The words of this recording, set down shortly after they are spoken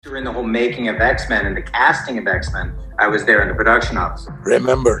During the whole making of X-Men and the casting of X-Men, I was there in the production office.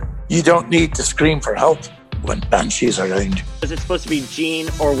 Remember, you don't need to scream for help when Banshee's around. Was it supposed to be Jean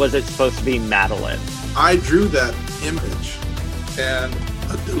or was it supposed to be Madeline? I drew that image and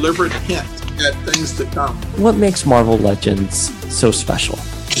a deliberate hint at things to come. What makes Marvel Legends so special?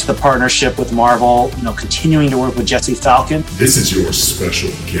 Just the partnership with Marvel, continuing to work with Jesse Falcon. This is your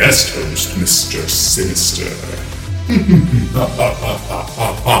special guest host, Mr. Sinister.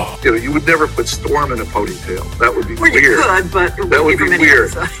 You would never put Storm in a ponytail. That would be weird. You could, but that would be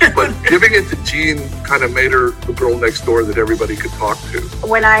weird. But giving it to Jean kind of made her the girl next door that everybody could talk to.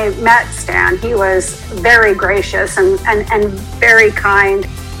 When I met Stan, he was very gracious and very kind.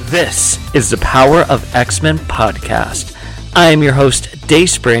 This is the Power of X-Men podcast. I am your host,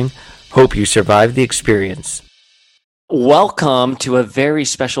 Dayspring. Hope you survived the experience. Welcome to a very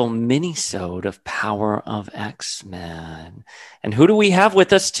special mini-sode of Power of X-Men. And who do we have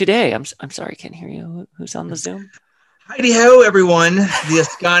with us today? I'm sorry, I can't hear you. Who's on the Zoom? Heidi-ho, everyone. The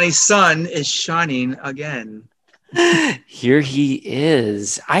Askani sun is shining again. Here he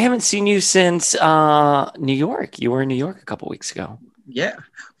is. I haven't seen you since New York. You were in New York a couple weeks ago. Yeah,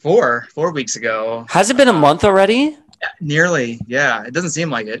 four weeks ago. Has it been a month already? Nearly, yeah. It doesn't seem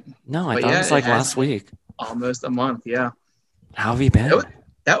like it. No, I thought it was like last week. Almost a month, yeah. How have you been?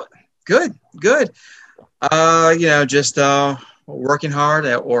 That good. Just working hard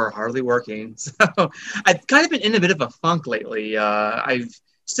or hardly working. So I've kind of been in a bit of a funk lately. I'm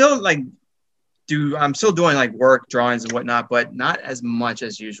still doing work, drawings and whatnot, but not as much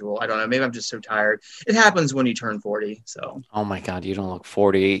as usual. I don't know. Maybe I'm just so tired. It happens when you turn 40. So. Oh my God, you don't look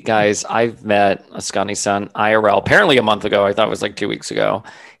 40. Guys, I've met Askani's son IRL apparently a month ago. I thought it was like 2 weeks ago.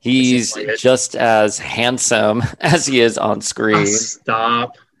 He's just as handsome as he is on screen.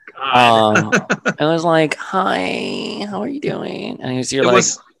 Stop. And I was like, hi, how are you doing? And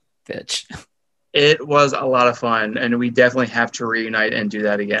bitch. It was a lot of fun, and we definitely have to reunite and do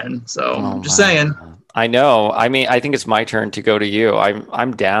that again. So I'm just saying. I know. I mean, I think it's my turn to go to you.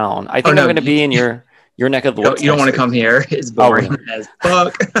 I'm down. I think I'm going to be in your neck of the woods. You don't want to come here. It's boring as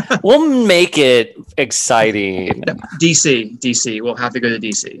fuck. We'll make it exciting. DC. We'll have to go to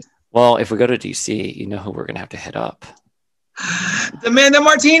DC. Well, if we go to DC, you know who we're going to have to hit up. Demanda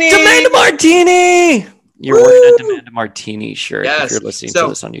Martini. You're wearing a Demanda Martini shirt if you're listening to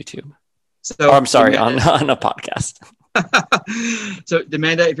this on YouTube. I'm sorry, on a podcast. So,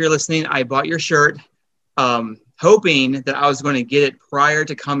 Demanda, if you're listening, I bought your shirt hoping that I was going to get it prior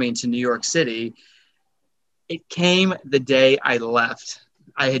to coming to New York City. It came the day I left.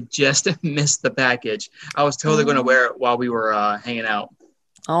 I had just missed the package. I was totally going to wear it while we were hanging out.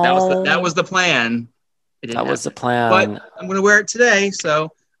 That was the plan. That was the plan. But I'm going to wear it today,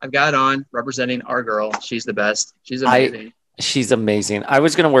 so I've got it on, representing our girl. She's the best. She's amazing. She's amazing. I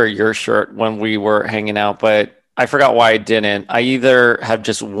was going to wear your shirt when we were hanging out, but I forgot why I didn't. I either have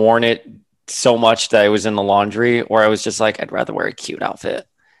just worn it so much that I was in the laundry, or I was just like, I'd rather wear a cute outfit.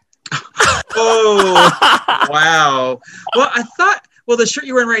 Oh, wow. Well, the shirt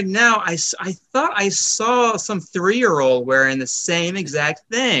you're wearing right now, I thought I saw some 3-year-old wearing the same exact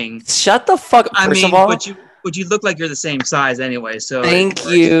thing. Shut the fuck up. First of all, But you look like you're the same size anyway. So thank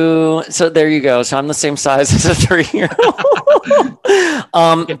you. So there you go. So I'm the same size as a 3-year-old.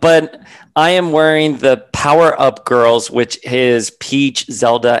 But I am wearing the Power Up Girls, which is Peach,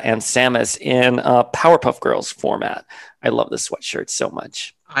 Zelda, and Samus in Powerpuff Girls format. I love this sweatshirt so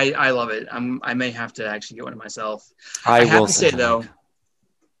much. I love it. I may have to actually get one myself. I have will to say though,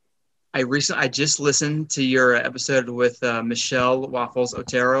 I just listened to your episode with Michelle Waffles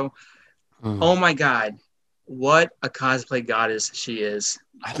Otero. Oh my God. What a cosplay goddess she is.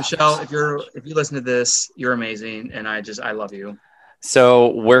 Michelle, if you listen to this, you're amazing. And I love you.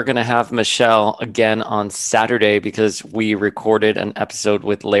 So we're going to have Michelle again on Saturday because we recorded an episode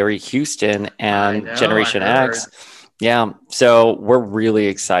with Larry Houston and Generation X. Yeah. So we're really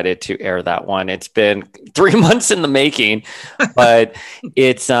excited to air that one. It's been 3 months in the making, but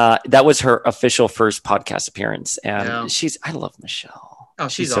that was her official first podcast appearance. And I love Michelle. Oh,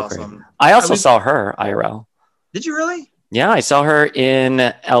 she's so awesome. Great. I also saw her IRL. Did you really? Yeah, I saw her in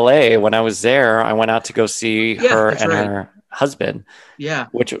LA when I was there. I went out to go see her and her husband. Yeah.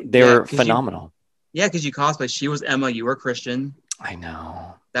 Which they were phenomenal. Because you cosplay. She was Emma. You were Christian. I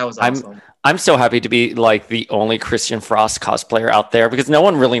know. That was awesome. I'm so happy to be like the only Christian Frost cosplayer out there because no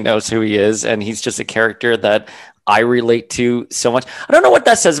one really knows who he is. And he's just a character that I relate to so much. I don't know what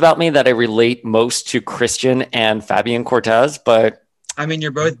that says about me that I relate most to Christian and Fabian Cortez, but I mean,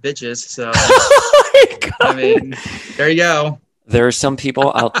 you're both bitches, so oh I mean, there you go. There are some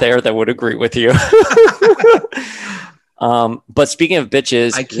people out there that would agree with you. But speaking of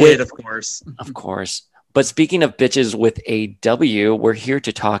bitches, I kid, of course. Of course. But speaking of bitches with a W, we're here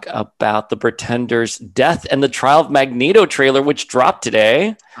to talk about The Pretender's Death and the Trial of Magneto trailer, which dropped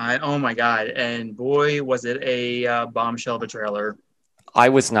today. Oh my God. And boy, was it a bombshell of a trailer. I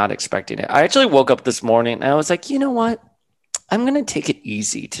was not expecting it. I actually woke up this morning and I was like, you know what? I'm going to take it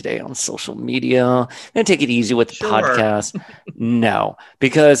easy today on social media. I'm going to take it easy with the podcast. No,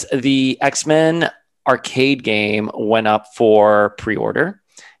 because the X-Men arcade game went up for pre-order.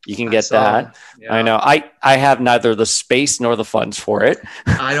 You can get that. Yeah. I know. I have neither the space nor the funds for it.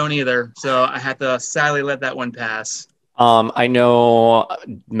 I don't either. So I had to sadly let that one pass. I know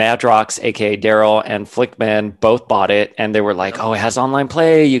Madrox, aka Daryl, and Flickman both bought it, and they were like, "Oh, it has online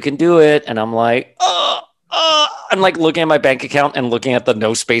play. You can do it." And I'm like, I'm like looking at my bank account and looking at the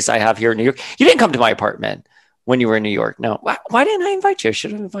no space I have here in New York. You didn't come to my apartment when you were in New York. No. Why didn't I invite you? I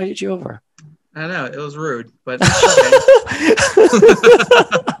should have invited you over. I know, it was rude, but yeah,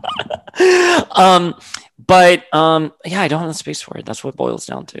 I don't have the space for it. That's what it boils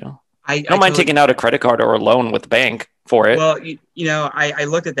down to. I don't mind taking out a credit card or a loan with the bank for it. Well, I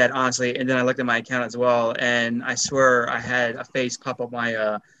looked at that honestly, and then I looked at my account as well, and I swear I had a face pop up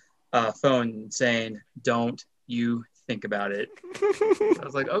my phone saying, "Don't you think about it." I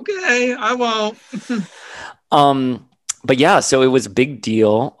was like, okay, I won't. But yeah, so it was a big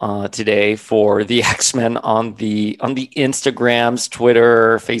deal today for the X-Men on the Instagrams,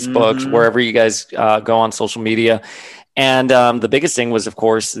 Twitter, Facebooks, wherever you guys go on social media. And the biggest thing was, of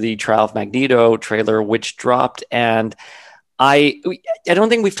course, the Trial of Magneto trailer, which dropped. And I don't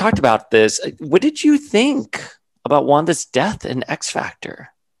think we've talked about this. What did you think about Wanda's death in X Factor?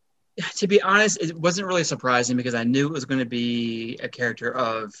 To be honest, it wasn't really surprising because I knew it was going to be a character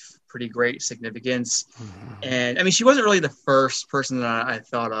of pretty great significance. And I mean, she wasn't really the first person that I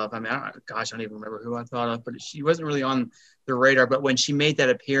thought of. I mean, I don't even remember who I thought of, but she wasn't really on the radar. But when she made that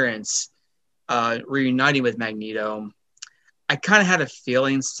appearance, reuniting with Magneto, I kind of had a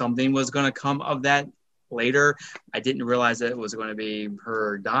feeling something was going to come of that later. I didn't realize that it was going to be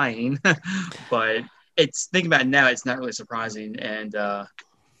her dying, but thinking about it now, it's not really surprising. And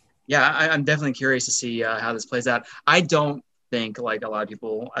yeah, I'm definitely curious to see how this plays out. I don't think, like a lot of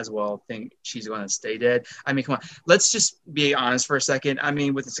people as well, think she's going to stay dead. I mean, come on, let's just be honest for a second. I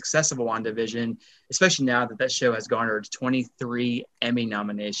mean, with the success of WandaVision, especially now that show has garnered 23 Emmy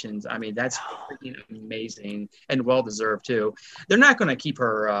nominations, I mean, that's freaking amazing and well-deserved too. They're not going to keep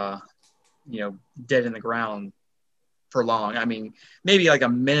her, dead in the ground for long. I mean, maybe like a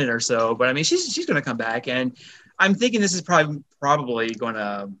minute or so, but I mean, she's going to come back, and I'm thinking this is probably going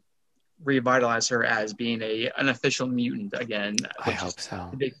to revitalize her as being an official mutant again. I hope so.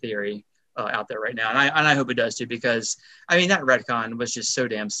 The big theory out there right now, and I hope it does too, because I mean that retcon was just so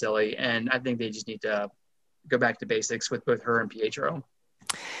damn silly, and I think they just need to go back to basics with both her and Pietro.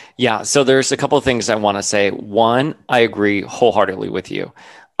 Yeah, so there's a couple of things I want to say. One, I agree wholeheartedly with you.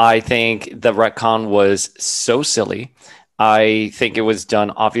 I think the retcon was so silly. I think it was done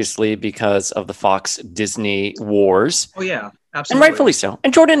obviously because of the Fox Disney wars. Oh yeah. Absolutely. And rightfully so.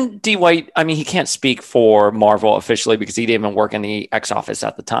 And Jordan D. White, I mean, he can't speak for Marvel officially because he didn't even work in the X office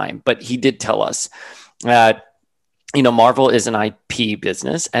at the time, but he did tell us that, Marvel is an IP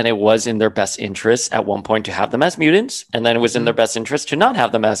business, and it was in their best interest at one point to have them as mutants, and then it was in their best interest to not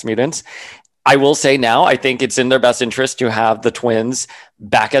have them as mutants. I will say now, I think it's in their best interest to have the twins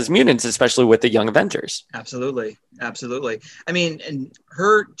back as mutants, especially with the Young Avengers. Absolutely. I mean, and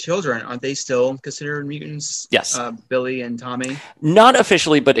her children, aren't they still considered mutants? Yes. Billy and Tommy? Not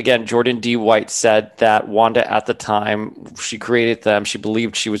officially, but again, Jordan D. White said that Wanda at the time, she created them. She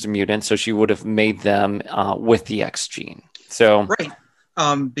believed she was a mutant, so she would have made them with the X gene. So right.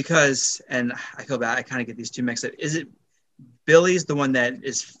 Because, and I feel bad, I kind of get these two mixed up. Is it Billy's the one that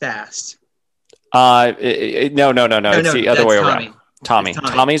is fast? No. It's the other way around.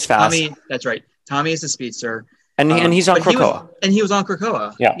 Tommy's fast. Tommy, that's right. Tommy is the speedster. And he's on Krakoa. He was on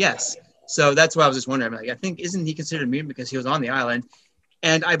Krakoa. Yeah. Yes. So that's why I was just wondering. Like, I think, isn't he considered a mutant because he was on the island?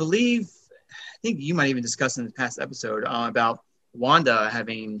 And I think you might even discuss in the past episode about Wanda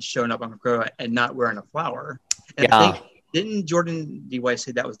having shown up on Krakoa and not wearing a flower. And yeah. I think, didn't Jordan D. White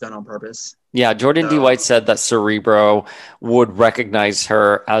say that was done on purpose? Yeah, Jordan D. White said that Cerebro would recognize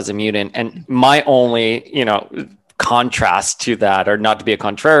her as a mutant. And my only, contrast to that, or not to be a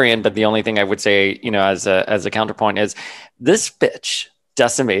contrarian, but the only thing I would say, as a counterpoint is this bitch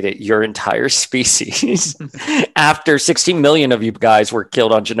decimated your entire species after 60 million of you guys were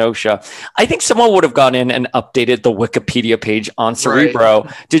killed on Genosha. I think someone would have gone in and updated the Wikipedia page on Cerebro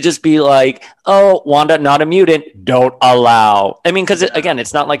to just be like, oh, Wanda, not a mutant, don't allow. I mean, because again,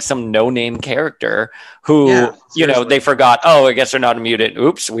 it's not like some no-name character who, you know, they forgot, oh, I guess they're not a mutant.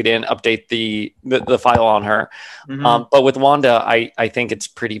 Oops, we didn't update the file on her. But with Wanda, I think it's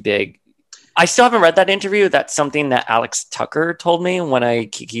pretty big. I still haven't read that interview. That's something that Alex Tucker told me when I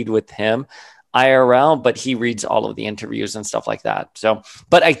kikied with him IRL, but he reads all of the interviews and stuff like that. So,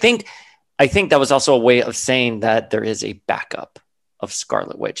 but I think that was also a way of saying that there is a backup of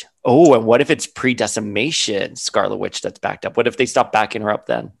Scarlet Witch. Oh, and what if it's pre-decimation Scarlet Witch that's backed up? What if they stop backing her up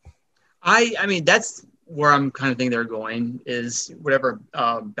then? I mean, that's where I'm kind of thinking they're going, is whatever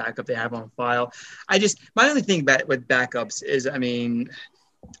backup they have on file. My only thing with backups is, I mean,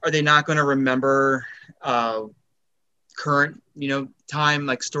 are they not going to remember current, time,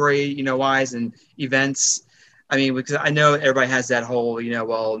 like story, wise and events? I mean, because I know everybody has that whole,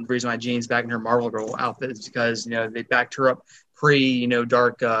 the reason why Jean's back in her Marvel Girl outfit is because, they backed her up pre,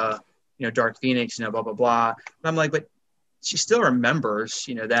 Dark Phoenix, blah, blah, blah. But I'm like, but she still remembers,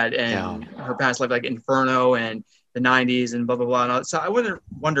 that and her past life, like Inferno and the 90s and blah, blah, blah. And all. So I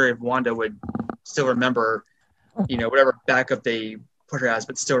wonder if Wanda would still remember, whatever backup they put her as,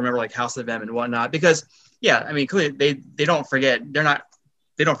 but still remember like House of M and whatnot. Because, I mean, clearly they don't forget.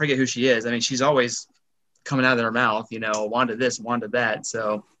 They don't forget who she is. I mean, she's always coming out of their mouth, Wanda this, Wanda that.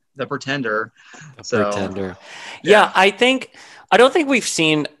 So the Pretender. Pretender. Yeah, I don't think we've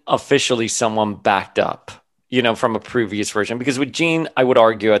seen officially someone backed up, from a previous version, because with Jean, I would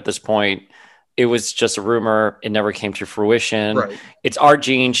argue at this point, it was just a rumor. It never came to fruition. Right. It's our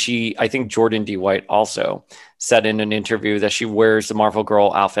Jean. I think Jordan D. White also said in an interview that she wears the Marvel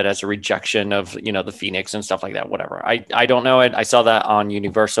Girl outfit as a rejection of, the Phoenix and stuff like that, whatever. I don't know it. I saw that on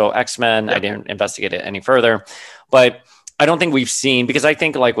Universal X-Men. I didn't investigate it any further, but I don't think we've seen, because I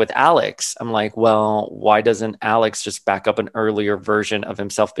think like with Alex, I'm like, well, why doesn't Alex just back up an earlier version of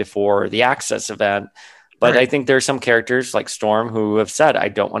himself before the Access event? But I think there's some characters like Storm who have said, I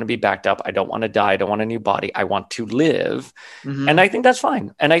don't want to be backed up. I don't want to die. I don't want a new body. I want to live. And I think that's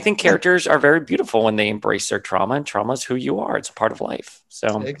fine. And I think characters are very beautiful when they embrace their trauma, and trauma is who you are. It's a part of life.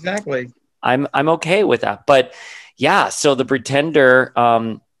 So exactly. I'm okay with that. But so the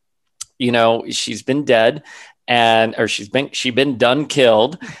Pretender, she's been dead or she's been done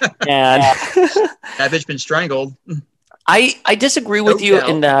killed. And that bitch been strangled. I disagree with you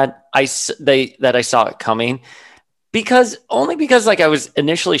in that I saw it coming, because like I was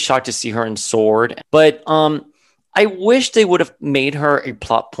initially shocked to see her in Sword, but I wish they would have made her a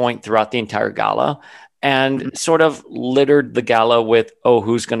plot point throughout the entire gala and sort of littered the gala with,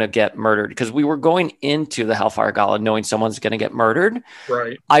 who's going to get murdered? Because we were going into the Hellfire Gala knowing someone's going to get murdered.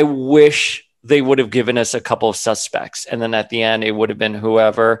 Right. I wish they would have given us a couple of suspects, and then at the end it would have been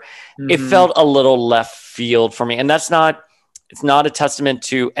whoever. It felt a little left field for me, and it's not a testament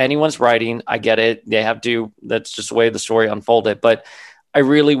to anyone's writing. I get it. That's just the way the story unfolded. But I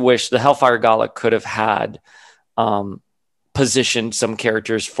really wish the Hellfire Gala could have had positioned some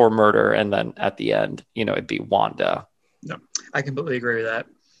characters for murder, and then at the end, it'd be Wanda. No, I completely agree with that.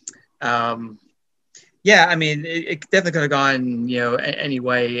 I mean, it definitely could have gone,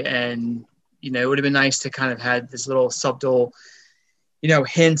 anyway, and it would have been nice to kind of had this little subtle,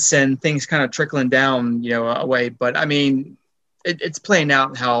 hints and things kind of trickling down, away. But I mean, it's playing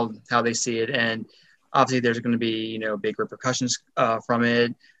out how they see it, and obviously there's going to be big repercussions from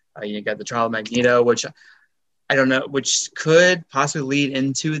it. You got the trial of Magneto, which I don't know, which could possibly lead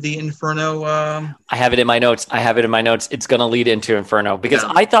into the Inferno. I have it in my notes. It's going to lead into Inferno, because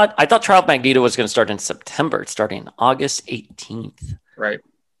I thought Trial of Magneto was going to start in September. It's starting August 18th. Right.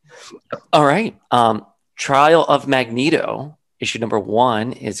 All right. Trial of Magneto, issue number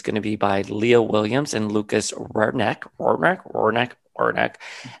 1, is going to be by Leah Williams and Lucas Werneck.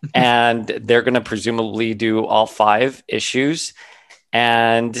 And they're going to presumably do all 5 issues.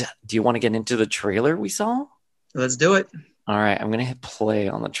 And do you want to get into the trailer we saw? Let's do it. All right. I'm going to hit play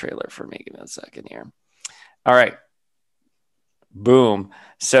on the trailer for me. Give me a second here. All right. Boom.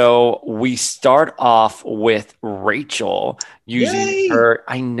 So we start off with Rachel using her.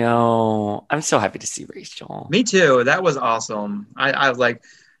 I know. I'm so happy to see Rachel. Me too. That was awesome. I like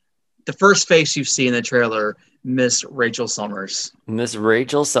the first face you see in the trailer, Miss Rachel Summers. Miss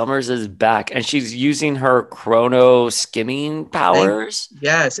Rachel Summers is back, and she's using her chrono skimming powers.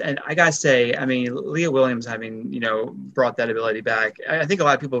 Yes. And I got to say, I mean, Leah Williams having, brought that ability back. I think a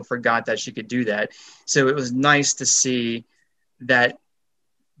lot of people forgot that she could do that. So it was nice to see that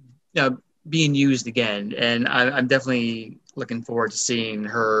being used again, and I'm definitely looking forward to seeing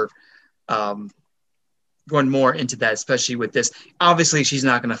her going more into that, especially with this. Obviously, she's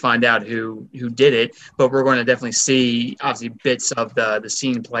not going to find out who did it, but we're going to definitely see obviously bits of the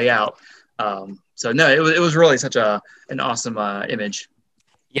scene play out. So no, it was really such an awesome image.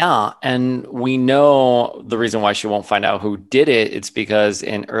 Yeah, and we know the reason why she won't find out who did it. It's because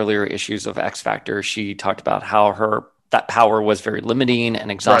in earlier issues of X Factor, she talked about how that power was very limiting and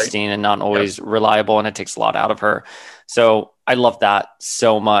exhausting and not always reliable, and it takes a lot out of her. So I love that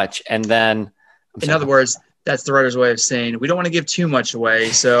so much. And then, in other words, that's the writer's way of saying we don't want to give too much away.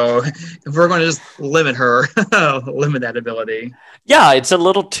 So if we're going to just limit her, limit that ability. Yeah, it's a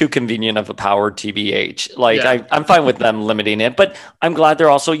little too convenient of a power, TBH. I'm fine with them limiting it, but I'm glad they're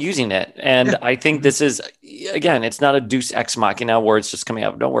also using it. And I think this is, again, it's not a Deus Ex Machina where it's just coming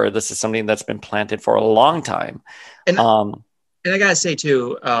out of nowhere. This is something that's been planted for a long time. And I gotta say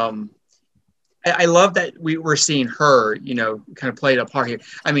too, I love that we're seeing her, kind of play a part here.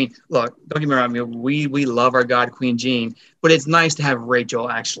 I mean, look, don't get me wrong. I mean, we love our God Queen Jean, but it's nice to have Rachel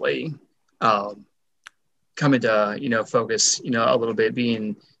actually come into, focus, a little bit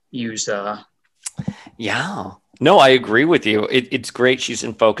being used. Yeah, no, I agree with you. It's great. She's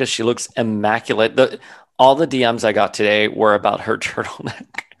in focus. She looks immaculate. All the DMs I got today were about her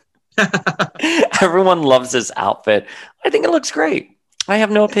turtleneck. Everyone loves this outfit. I think it looks great. I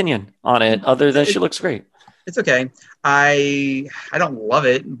have no opinion on it other than she looks great. It's okay. I don't love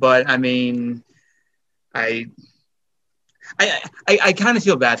it, but I mean, I kind of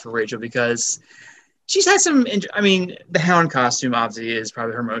feel bad for Rachel because she's had some. I mean, the Hound costume obviously is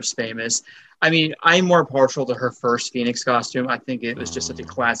probably her most famous. I mean, I'm more partial to her first Phoenix costume. I think it was just such a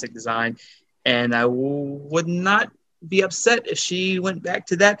classic design, and I would not be upset if she went back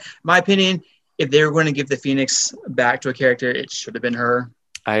to that. My opinion, if they were going to give the Phoenix back to a character, it should have been her.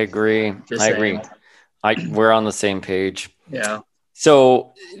 I agree. Agree. We're on the same page. Yeah.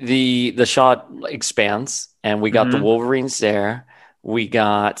 So the shot expands, and we got the Wolverines there. We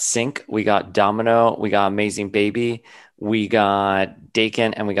got Synch, we got Domino, we got Amazing Baby, we got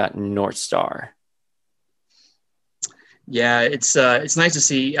Daken, and we got North Star. Yeah, it's nice to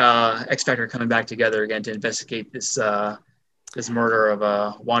see X Factor coming back together again to investigate this murder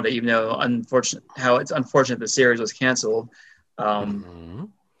of Wanda, even though it's unfortunate the series was canceled.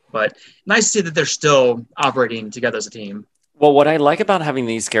 But nice to see that they're still operating together as a team. Well, what I like about having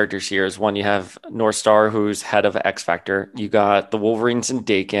these characters here is one, you have North Star, who's head of X Factor. You got the Wolverines and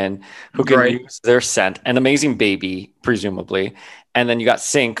Daken, who can use their scent, and Amazing Baby, presumably. And then you got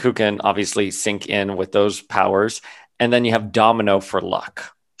Synch, who can obviously sync in with those powers. And then you have Domino for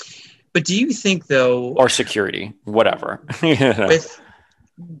luck. But do you think, though, or security, whatever,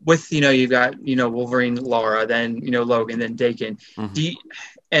 with you've got Wolverine, Laura, then Logan, then Daken,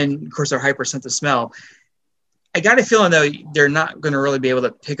 and of course their hyper sense of smell. I got a feeling though they're not going to really be able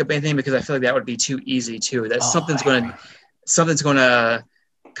to pick up anything because I feel like that would be too easy too. That something's going to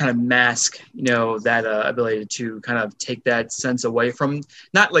kind of mask that ability to kind of take that sense away from,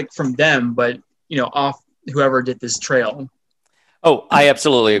 not like from them, but off whoever did this trail. Oh, I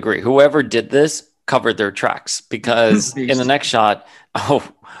absolutely agree. Whoever did this covered their tracks because in the next shot, oh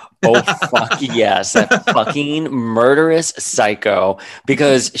fuck yes, that fucking murderous psycho,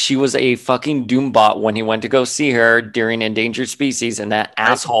 because she was a fucking Doombot when he went to go see her during Endangered Species, and that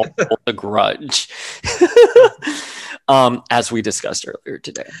asshole pulled a grudge. As we discussed earlier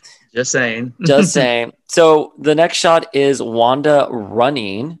today. Just saying. So the next shot is Wanda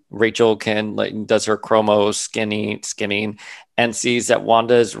running. Rachel does her chromo skimming and sees that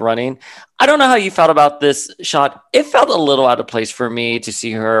Wanda is running. I don't know how you felt about this shot. It felt a little out of place for me to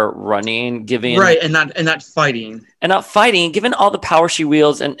see her running, and not fighting, given all the power she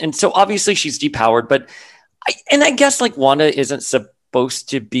wields, and so obviously she's depowered. But I guess like Wanda isn't supposed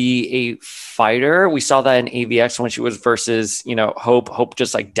to be a fighter. We saw that in AVX when she was versus Hope. Hope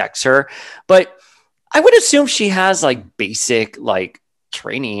just like decks her, but I would assume she has like basic like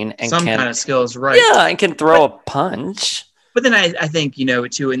training and some kind of skills, right? Yeah, and can throw a punch. But then I think,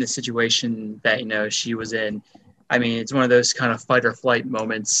 too, in the situation that, she was in, I mean, it's one of those kind of fight or flight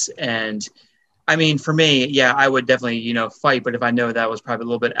moments. And I mean, for me, yeah, I would definitely, fight. But if I know that was probably a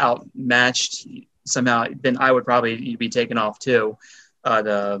little bit outmatched somehow, then I would probably be taken off too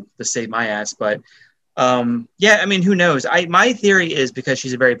to save my ass. But yeah, I mean, who knows? My theory is because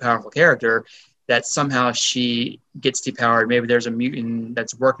she's a very powerful character that somehow she gets depowered. Maybe there's a mutant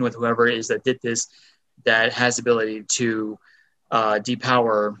that's working with whoever it is that did this, that has the ability to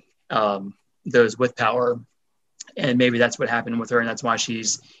depower those with power, and maybe that's what happened with her, and that's why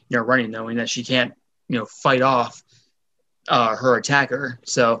she's running, knowing that she can't fight off her attacker.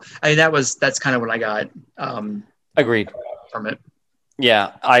 So I mean that's kind of what I got. Agreed. from it.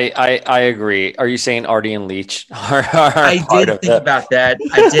 Yeah, I agree. Are you saying Artie and Leach are I part did of think it? about that.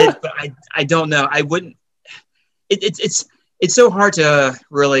 I did, but I don't know. I wouldn't. It's so hard to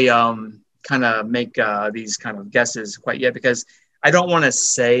really kind of make these kind of guesses quite yet, because I don't want to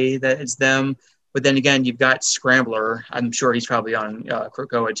say that it's them. But then again, you've got Scrambler. I'm sure he's probably on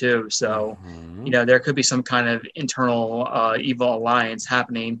Krakoa too. So, there could be some kind of internal evil alliance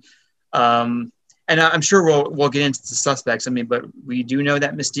happening. And I'm sure we'll get into the suspects. I mean, but we do know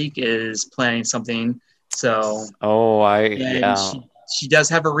that Mystique is planning something. So, she does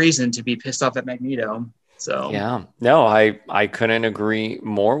have a reason to be pissed off at Magneto. So, yeah, no, I couldn't agree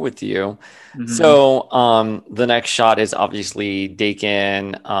more with you. So, the next shot is obviously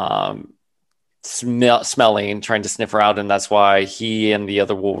Daken smelling, trying to sniff her out, and that's why he and the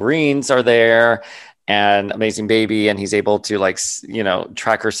other Wolverines are there. And Amazing Baby, and he's able to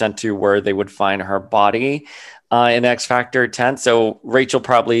track her scent to where they would find her body in X Factor 10. So Rachel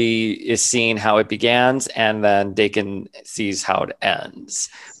probably is seeing how it begins, and then Daken sees how it ends,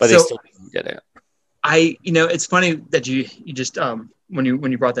 but they still didn't get it. It's funny that you just when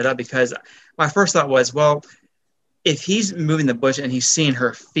you brought that up, because my first thought was, well, if he's moving the bush and he's seeing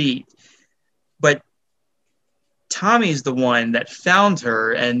her feet, but Tommy's the one that found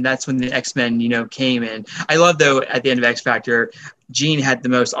her, and that's when the X-Men, came in. I love, though, at the end of X Factor, Jean had the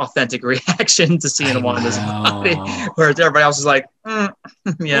most authentic reaction to seeing Wanda's body, whereas everybody else is like,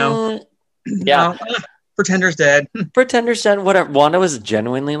 Pretender's dead. Pretender's dead. Whatever. Wanda was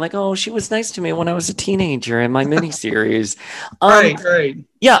genuinely like, oh, she was nice to me when I was a teenager in my miniseries. Right.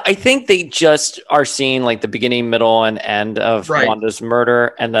 Yeah, I think they just are seeing the beginning, middle, and end of Wanda's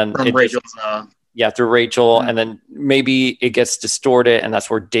murder, and then from Rachel's. Through Rachel, and then maybe it gets distorted, and that's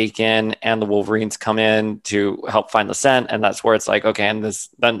where Daken and the Wolverines come in to help find the scent, and that's where it's like, okay, and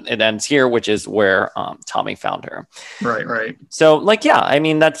then it ends here, which is where Tommy found her. Right. So, I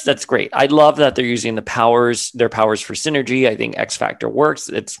mean, that's great. I love that they're using their powers for synergy. I think X Factor works.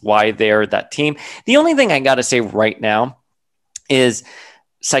 It's why they're that team. The only thing I got to say right now is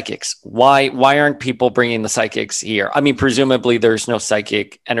psychics. Why aren't people bringing the psychics here? I mean, presumably there's no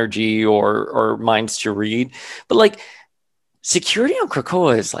psychic energy or minds to read, but security on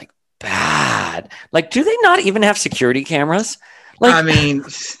Krakoa is bad. Do they not even have security cameras? I mean,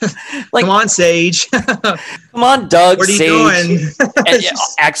 come on, Sage. Come on, Doug. What are you Sage. doing?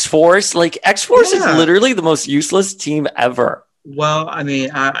 X-Force. X-Force is literally the most useless team ever. Well, I mean,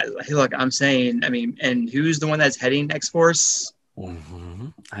 I'm saying, and who's the one that's heading X-Force?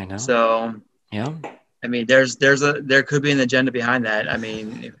 I know. So yeah, I mean, there could be an agenda behind that. I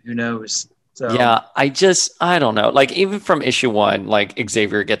mean, who knows? So yeah, I don't know. Even from issue 1,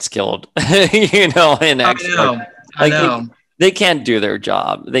 Xavier gets killed. In X. I know. They can't do their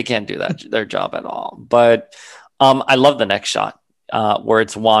job. They can't do their job at all. But I love the next shot. Where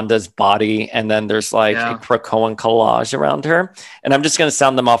it's Wanda's body, and then there's a Krakoan collage around her. And I'm just going to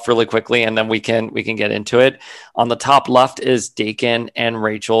sound them off really quickly, and then we can get into it. On the top left is Daken and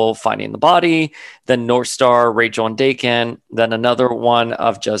Rachel finding the body, then North Star, Rachel and Daken, then another one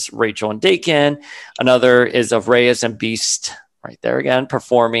of just Rachel and Daken. Another is of Reyes and Beast, right there again,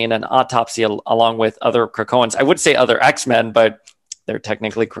 performing an autopsy along with other Krakoans. I would say other X-Men, but they're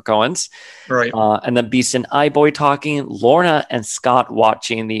technically Krakoans. Right. And then Beast and Eye-Boy talking, Lorna and Scott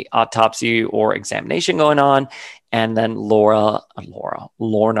watching the autopsy or examination going on, and then Lorna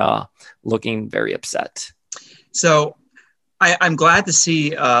looking very upset. So I'm glad to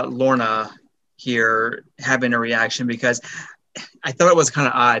see Lorna here having a reaction, because I thought it was kind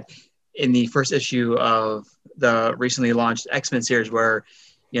of odd in the first issue of the recently launched X-Men series where,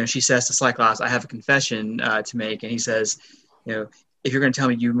 she says to Cyclops, I have a confession to make. And he says, if you're going to tell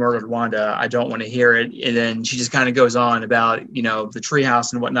me you murdered Wanda, I don't want to hear it. And then she just kind of goes on about, the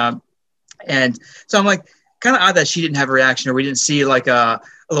treehouse and whatnot. And so I'm kind of odd that she didn't have a reaction, or we didn't see a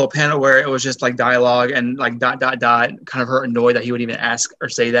little panel where it was just dialogue and dot, kind of her annoyed that he would even ask or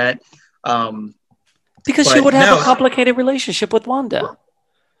say that. Because she would have a complicated relationship with Wanda.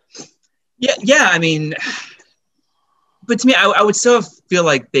 Yeah. I mean, but to me, I would still feel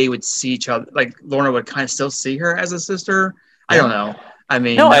like they would see each other. Lorna would kind of still see her as a sister. I don't know. I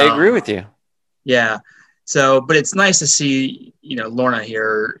mean, no, I agree with you. Yeah. So, but it's nice to see, Lorna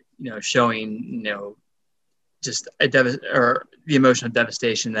here, showing, just the emotion of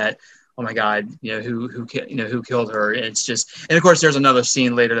devastation that, oh my God, who killed her. And it's just, and of course there's another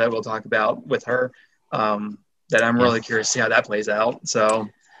scene later that we'll talk about with her, that I'm really curious to see how that plays out. So,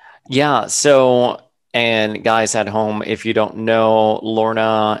 yeah. So And guys at home, if you don't know,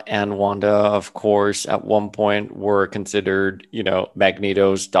 Lorna and Wanda, of course, at one point were considered,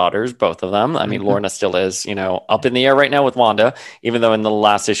 Magneto's daughters, both of them. I mean, Lorna still is, up in the air right now with Wanda, even though in the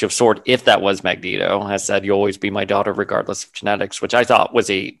last issue of Sword, if that was Magneto, has said, "You'll always be my daughter, regardless of genetics," which I thought was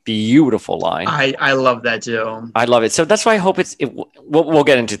a beautiful line. I love that too. I love it. So that's why I hope we'll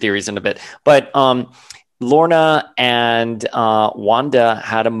get into theories in a bit. But Lorna and Wanda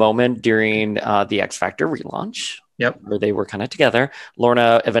had a moment during the X Factor relaunch. Yep. Where they were kind of together.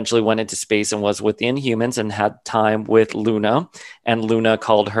 Lorna eventually went into space and was with the Inhumans and had time with Luna. And Luna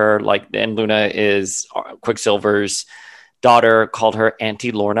called her and Luna is Quicksilver's daughter, called her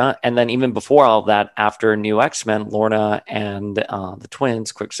Auntie Lorna. And then even before all of that, after New X-Men, Lorna and the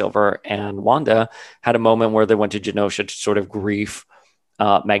twins, Quicksilver and Wanda, had a moment where they went to Genosha to sort of grieve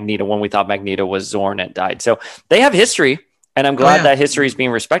Magneto when we thought Magneto was Zorn and died. So they have history, and I'm glad that history is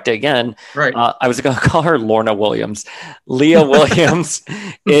being respected again. Right. I was going to call her Lorna Williams. Leah Williams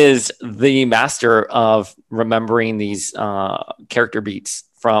is the master of remembering these character beats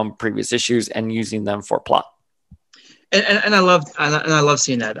from previous issues and using them for plot. And I love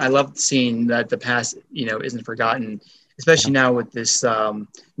seeing that. I love seeing that the past, isn't forgotten, especially now with this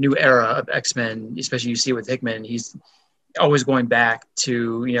new era of X-Men. Especially you see with Hickman, he's always going back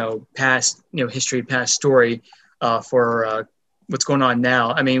to past history, past story for what's going on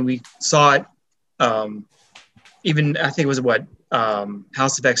now. I mean, we saw it even I think it was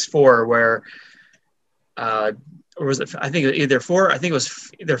House of X4 where or was it I think either 4 I think it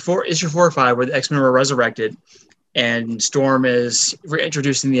was either 4 issue 4 or 5 where the X-Men were resurrected and Storm is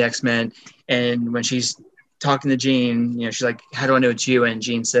reintroducing the X-Men, and when she's talking to Jean, she's like, "How do I know it's you?" And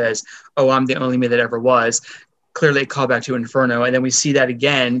Jean says, "Oh, I'm the only me that ever was." Clearly a callback to Inferno. And then we see that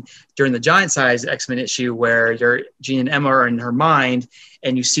again during the Giant Size X-Men issue where Jean and Emma are in her mind,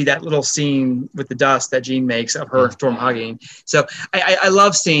 and you see that little scene with the dust that Jean makes of her and Storm hugging. So I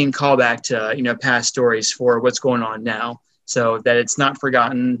love seeing callback to, past stories for what's going on now, so that it's not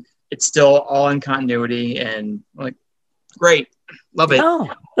forgotten. It's still all in continuity and great. Love it.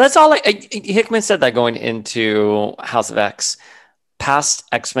 No, that's all. Hickman said that going into House of X. Past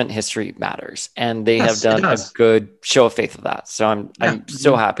X-Men history matters, and they have done a good show of faith of that. So I'm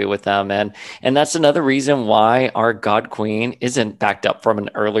so happy with them, and that's another reason why our God Queen isn't backed up from an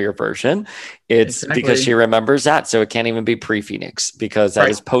earlier version. It's because she remembers that, so it can't even be pre-Phoenix because that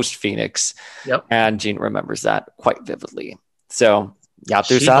is post-Phoenix. Yep, and Jean remembers that quite vividly. So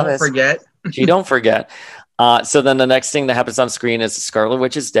she don't forget. She don't forget. So then the next thing that happens on screen is the Scarlet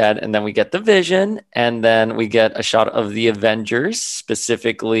Witch is dead, and then we get the Vision, and then we get a shot of the Avengers,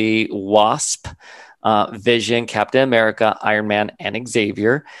 specifically Wasp, Vision, Captain America, Iron Man, and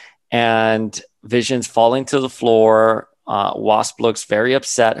Xavier. And Vision's falling to the floor. Wasp looks very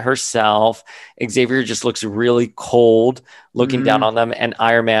upset herself. Xavier just looks really cold, looking down on them, and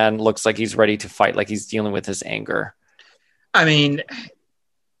Iron Man looks like he's ready to fight, like he's dealing with his anger. I mean,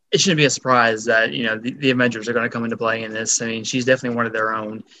 it shouldn't be a surprise that, the Avengers are going to come into play in this. I mean, she's definitely one of their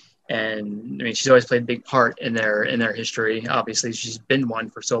own. And I mean, she's always played a big part in their history. Obviously, she's been one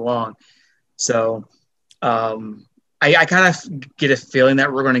for so long. So I kind of get a feeling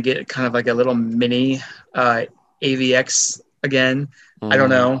that we're going to get kind of like a little mini AVX again. I don't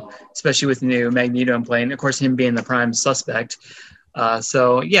know, especially with new Magneto in play. And of course, him being the prime suspect.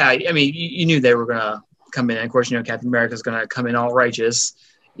 So, yeah, I mean, you knew they were going to come in. And of course, Captain America is going to come in all righteous.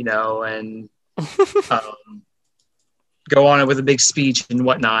 And go on it with a big speech and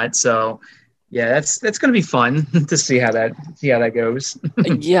whatnot. So, yeah, that's going to be fun to see how that goes.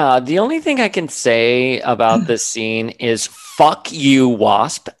 Yeah, the only thing I can say about this scene is fuck you,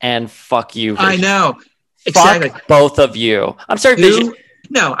 Wasp, and fuck you, Vision. I know, exactly. Fuck both of you. I'm sorry, Vision.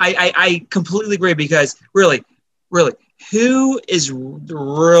 No, I completely agree because really, who is the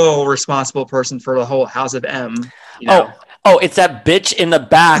real responsible person for the whole House of M? Oh, it's that bitch in the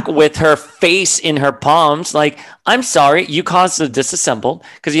back with her face in her palms. Like, I'm sorry, you caused the disassembled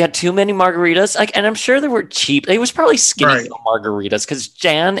because you had too many margaritas. And I'm sure they were cheap. It was probably skinny little margaritas because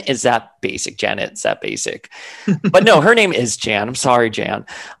Jan is that basic. Janet's that basic. But no, her name is Jan. I'm sorry, Jan.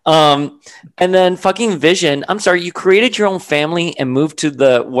 And then fucking Vision. I'm sorry, you created your own family and moved to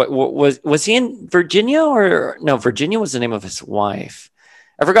was he in Virginia or no? Virginia was the name of his wife.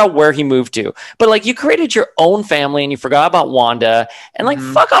 I forgot where he moved to, but you created your own family and you forgot about Wanda and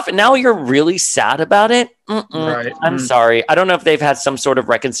fuck off. And now you're really sad about it. Right. I'm sorry. I don't know if they've had some sort of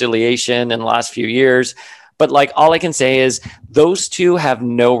reconciliation in the last few years, but all I can say is those two have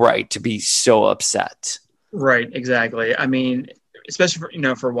no right to be so upset. Right. Exactly. I mean, especially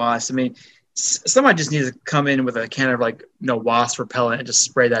for Wasp. I mean, Somebody just needs to come in with a can of wasp repellent and just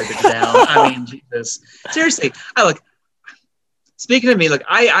spray that bitch down. I mean, Jesus, seriously. Speaking of me,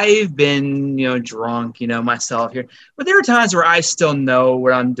 I've been, drunk, myself here, but there are times where I still know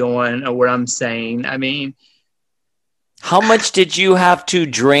what I'm doing or what I'm saying. I mean, how much did you have to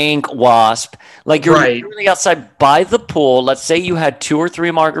drink, Wasp? You're literally outside by the pool. Let's say you had 2 or 3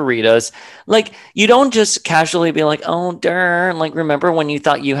 margaritas. You don't just casually be like, oh, darn. Remember when you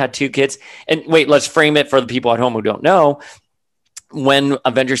thought you had 2 kids? And wait, let's frame it for the people at home who don't know. When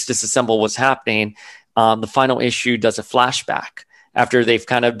Avengers Disassemble was happening, the final issue does a flashback after they've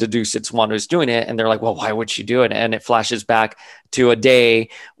kind of deduced it's Wanda who's doing it. And they're like, well, why would she do it? And it flashes back to a day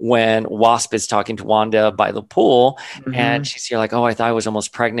when Wasp is talking to Wanda by the pool. Mm-hmm. And she's here like, oh, I thought I was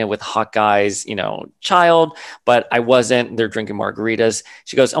almost pregnant with Hawkeye's, child, but I wasn't. They're drinking margaritas.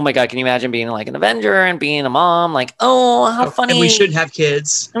 She goes, oh my God, can you imagine being an Avenger and being a mom? Oh, how funny. And we should have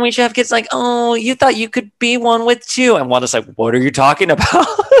kids. Oh, you thought you could be one with 2. And Wanda's like, what are you talking about?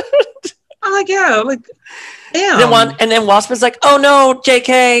 I'm like, yeah, damn. And then Wasp is like, oh no,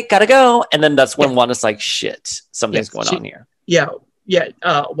 JK, gotta go. And then that's when Wanda's like, shit, something's going on here. Yeah.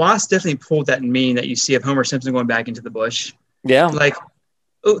 Wasp definitely pulled that meme that you see of Homer Simpson going back into the bush. Yeah.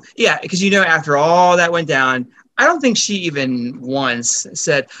 Because after all that went down, I don't think she even once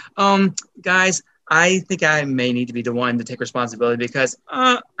said, guys, I think I may need to be the one to take responsibility because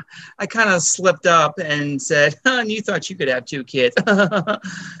I kind of slipped up and said, you thought you could have 2 kids.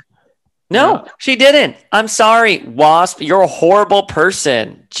 No, she didn't. I'm sorry, Wasp. You're a horrible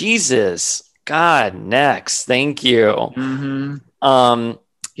person. Jesus. God, next. Thank you. Mm-hmm.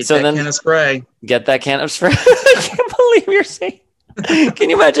 Get that can of spray. Get that can of spray. I can't believe you're saying. Can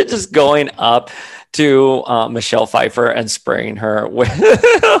you imagine just going up to Michelle Pfeiffer and spraying her with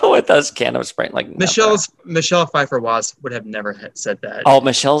this can of spray? Michelle Pfeiffer Wasp would have never said that. Oh,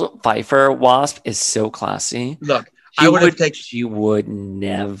 Michelle Pfeiffer Wasp is so classy. Look. She would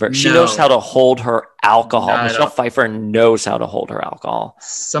never. No. She knows how to hold her alcohol. Michelle Pfeiffer knows how to hold her alcohol.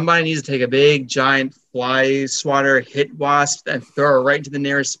 Somebody needs to take a big, giant fly swatter, hit Wasp, and throw her right into the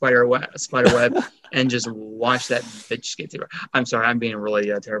nearest spider web and just watch that bitch get through. I'm sorry, I'm being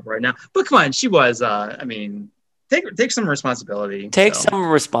really terrible right now. But come on, she was. Take some responsibility. Some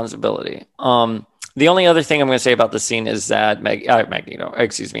responsibility. The only other thing I'm going to say about the scene is that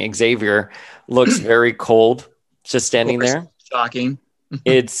Xavier looks very cold. Just standing there. Shocking.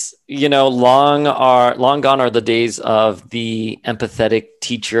 It's, long gone are the days of the empathetic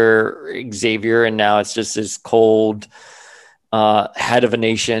teacher Xavier, and now it's just this cold head of a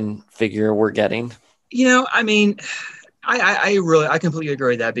nation figure we're getting. I completely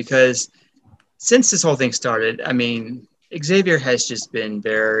agree with that because since this whole thing started, Xavier has just been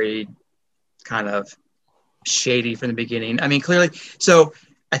very kind of shady from the beginning. Clearly. So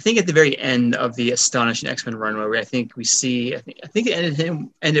I think at the very end of the Astonishing X-Men run, where I think we see, I think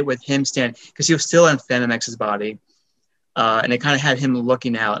it ended with him standing because he was still in Phantom X's body, and it kind of had him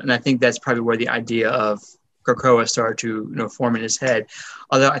looking out, and I think that's probably where the idea of Krakoa started to form in his head.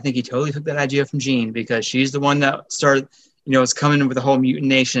 Although I think he totally took that idea from Jean because she's the one that started, was coming with the whole mutant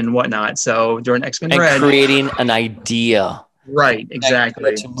nation and whatnot. So during X-Men Red, creating an idea. Right,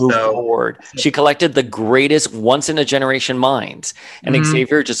 exactly. To move forward. She collected the greatest once-in-a-generation minds, and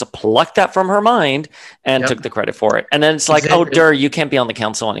Xavier just plucked that from her mind and took the credit for it. And then it's like, Xavier, you can't be on the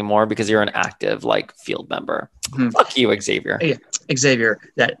council anymore because you're an active, field member. Mm-hmm. Fuck you, Xavier. Yeah, Xavier,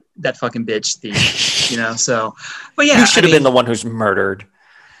 that fucking bitch thief, so. But yeah, you should have been the one who's murdered.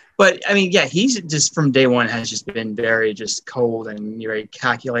 But he's just from day one has just been very just cold and very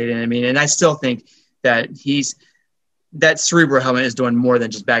calculating. And I still think that that Cerebro helmet is doing more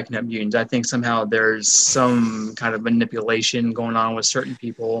than just backing up mutants. I think somehow there's some kind of manipulation going on with certain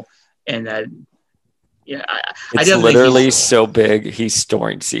people, and that it's literally so big he's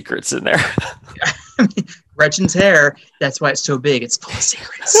storing secrets in there. Gretchen's hair, that's why it's so big. It's full of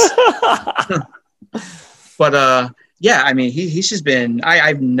secrets. But he's just been.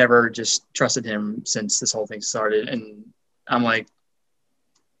 I've never just trusted him since this whole thing started, and I'm like.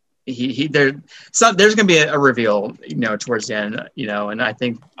 There's going to be a reveal, towards the end, and I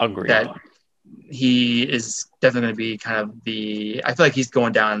think that he is definitely going to be kind of I feel like he's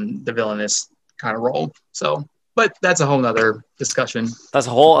going down the villainous kind of role. So, but that's a whole nother discussion. That's a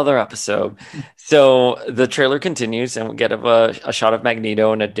whole other episode. So the trailer continues and we get a shot of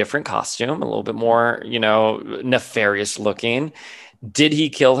Magneto in a different costume, a little bit more, nefarious looking. Did he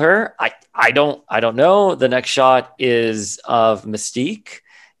kill her? I don't know. The next shot is of Mystique.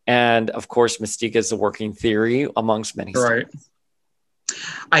 And of course, Mystique is the working theory amongst many. Right. Students.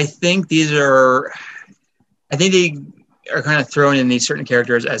 I think are kind of thrown in these certain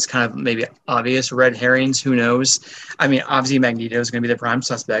characters as kind of maybe obvious red herrings. Who knows? I mean, obviously Magneto is going to be the prime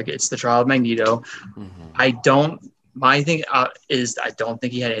suspect. It's the trial of Magneto. Mm-hmm. My thing is I don't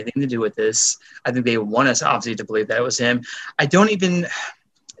think he had anything to do with this. I think they want us obviously to believe that it was him. I don't even.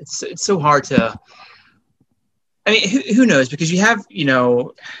 It's so hard to. I mean, who knows? Because you have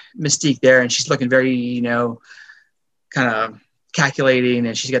Mystique there, and she's looking very kind of calculating,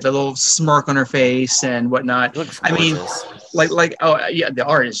 and she's got the little smirk on her face and whatnot. I mean, like oh yeah, the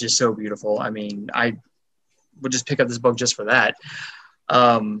art is just so beautiful. I mean, I would just pick up this book just for that.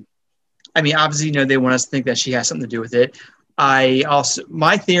 I mean, obviously, they want us to think that she has something to do with it.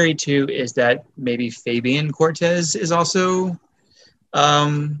 My theory too is that maybe Fabian Cortez is also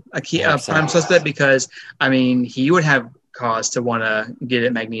a prime suspect, because I mean, he would have cause to want to get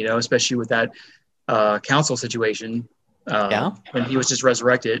at Magneto, especially with that council situation. When he was just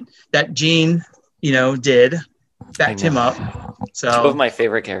resurrected, that Jean, did backed him up. So 2 of my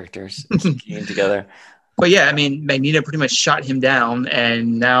favorite characters came together. But yeah, I mean, Magneto pretty much shot him down,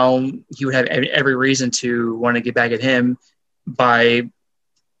 and now he would have every reason to want to get back at him by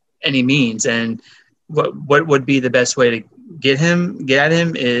any means. And what would be the best way to get at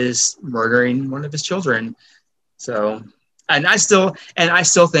him is murdering one of his children. So, and I still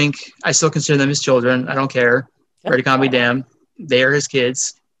consider them his children. I don't care. Ready, can't be damned. They are his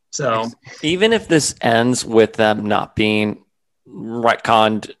kids. So even if this ends with them not being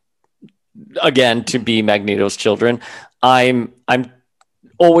retconned again to be Magneto's children, I'm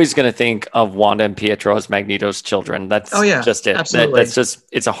always going to think of Wanda and Pietro as Magneto's children. That's just it. That's just,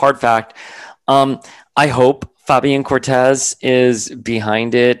 it's a hard fact. I hope Fabian Cortez is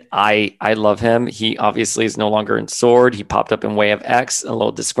behind it. I love him. He obviously is no longer in Sword. He popped up in Way of X, a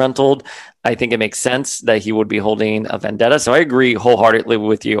little disgruntled. I think it makes sense that he would be holding a vendetta. So I agree wholeheartedly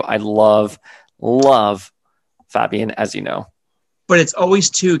with you. I love Fabian, as you know. But it's always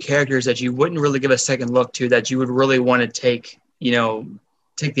 2 characters that you wouldn't really give a second look to, that you would really want to take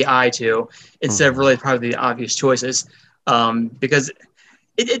the eye to, instead of really probably the obvious choices. Because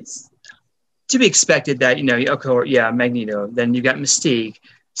it's to be expected that, Magneto, then you got Mystique,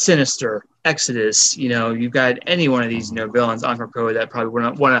 Sinister, Exodus, you've got any one of these, villains on Krakoa that probably would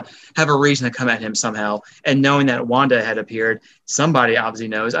not want to have a reason to come at him somehow. And knowing that Wanda had appeared, somebody obviously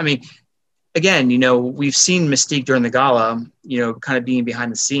knows. I mean, again, we've seen Mystique during the gala, kind of being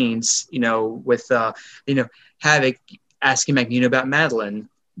behind the scenes, with, Havoc asking Magneto about Madeline.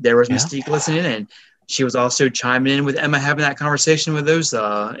 There was Mystique listening in. She was also chiming in with Emma, having that conversation with those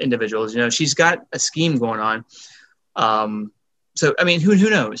individuals. She's got a scheme going on. So, I mean, who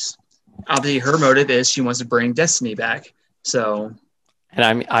knows? Obviously, her motive is she wants to bring Destiny back. So,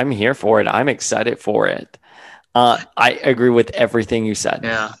 and I'm here for it. I'm excited for it. I agree with everything you said.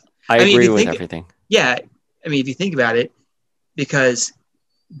 Yeah, I agree with everything. Yeah, I mean, if you think about it, because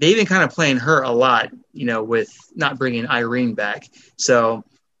they've been kind of playing her a lot, with not bringing Irene back. So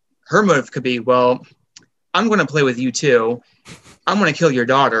her motive could be, well, I'm going to play with you too. I'm going to kill your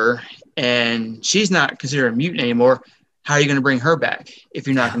daughter, and she's not considered a mutant anymore. How are you going to bring her back if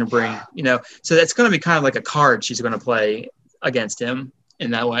you're not going to bring, so that's going to be kind of like a card she's going to play against him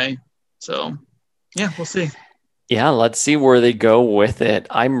in that way. So yeah, we'll see. Yeah. Let's see where they go with it.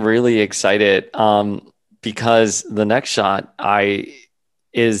 I'm really excited because the next shot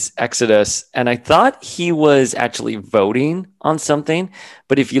is Exodus. And I thought he was actually voting on something,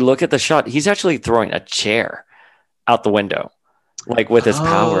 but if you look at the shot, he's actually throwing a chair out the window, like with his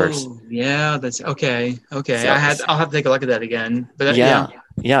powers. Yeah, that's okay. So I'll have to take a look at that again. But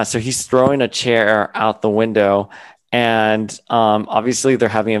yeah. So he's throwing a chair out the window, and obviously they're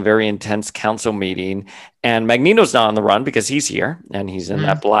having a very intense council meeting. And Magneto's not on the run because he's here and he's in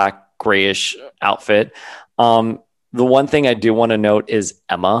that black grayish outfit. The one thing I do want to note is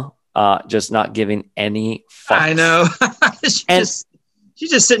Emma just not giving any fucks. I know. She's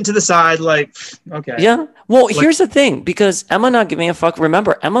just sitting to the side like, okay. Yeah. Well, here's the thing, because Emma not giving a fuck.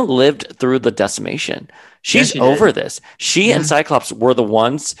 Remember, Emma lived through the decimation. She's over this. She and Cyclops were the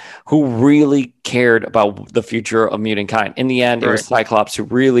ones who really cared about the future of mutant kind. In the end, it was Cyclops who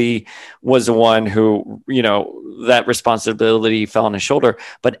really was the one who, that responsibility fell on his shoulder.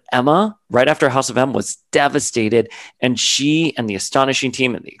 But Emma, right after House of M, was devastated. And she and the Astonishing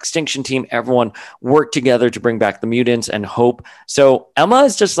team and the Extinction team, everyone worked together to bring back the mutants and hope. So Emma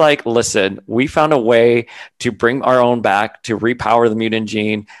is just like, listen, we found a way to bring our own back, to repower the mutant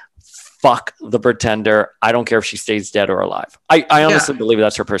gene. Fuck the Pretender. I don't care if she stays dead or alive. I honestly believe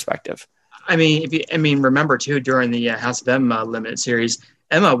that's her perspective. I mean, remember too, during the House of M limited series,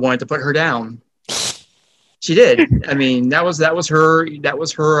 Emma wanted to put her down. She did. I mean, that was her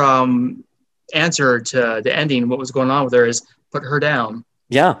answer to the ending, what was going on with her, is put her down.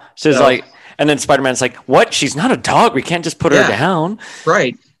 Yeah. So it's like, and then Spider-Man's like, what? She's not a dog. We can't just put her down.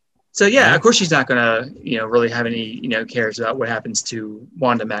 Right. So yeah, of course she's not gonna, really have any, cares about what happens to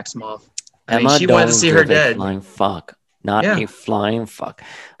Wanda Maximoff. I mean, she wanted to see her dead. Flying fuck. Not a flying fuck.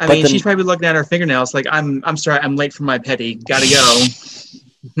 I mean, she's probably looking at her fingernails like, I'm sorry, I'm late for my petty. Gotta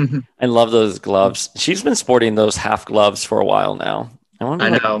go. I love those gloves. She's been sporting those half gloves for a while now. I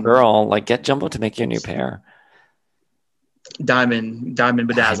know. Girl, like, get Jumbo to make you a new pair. Diamond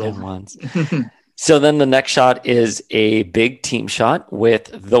bedazzled ones. So then the next shot is a big team shot with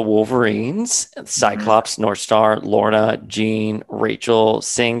the Wolverines, Cyclops, North Star, Lorna, Jean, Rachel,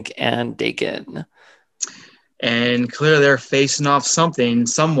 Synch, and Daken. And clearly they're facing off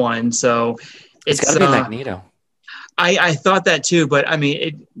someone. So it's got to be Magneto. I thought that too, but I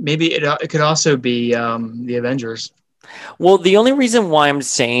mean, it could also be the Avengers. Well, the only reason why I'm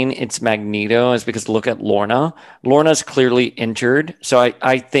saying it's Magneto is because look at Lorna. Lorna's clearly injured. So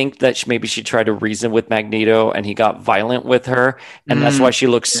I think that maybe she tried to reason with Magneto and he got violent with her. And that's why she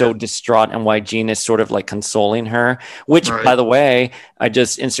looks so distraught and why Jean is sort of like consoling her, which, by the way, I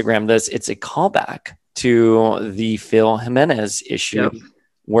just Instagrammed this. It's a callback to the Phil Jimenez issue. Yep.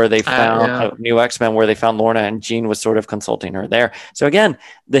 Where they found New X-Men, where they found Lorna and Jean was sort of consulting her there. So again,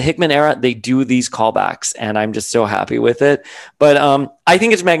 the Hickman era, they do these callbacks and I'm just so happy with it. But I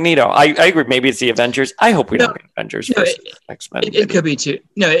think it's Magneto. I agree. Maybe it's the Avengers. I hope we don't get Avengers versus X-Men. It could be too.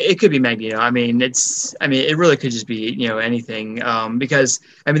 No, it could be Magneto. I mean, it really could just be, anything. Because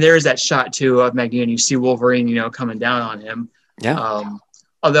there is that shot too of Magneto and you see Wolverine, coming down on him. Yeah.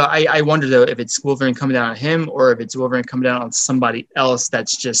 Although I wonder though if it's Wolverine coming down on him or if it's Wolverine coming down on somebody else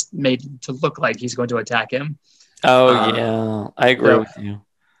that's just made to look like he's going to attack him. Oh yeah, I agree with you.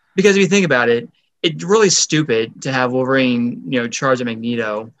 Because if you think about it, it's really stupid to have Wolverine, charge at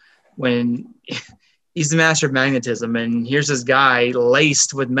Magneto when he's the master of magnetism, and here's this guy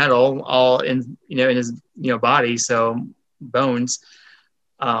laced with metal all in in his body, so bones.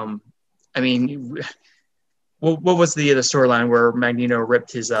 What was the storyline where Magneto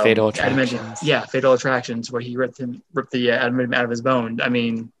ripped his Fatal Attractions? Fatal Attractions, where he ripped the adamantium out of his bone. I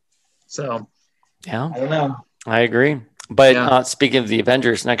don't know. I agree. But speaking of the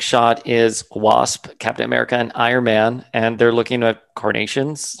Avengers, next shot is Wasp, Captain America, and Iron Man, and they're looking at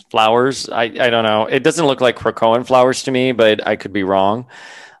carnations, flowers. I don't know. It doesn't look like Krakoan flowers to me, but I could be wrong.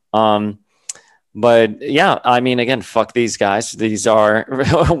 But yeah, again, fuck these guys. These are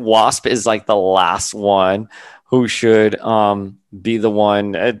Wasp is like the last one who should be the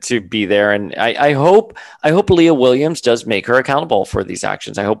one to be there. And I hope Leah Williams does make her accountable for these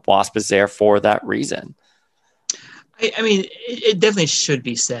actions. I hope Wasp is there for that reason. It definitely should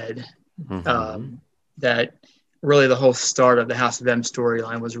be said that really the whole start of the House of M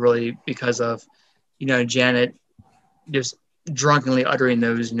storyline was really because of, Janet just drunkenly uttering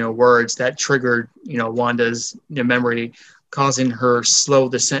those words that triggered Wanda's memory, causing her slow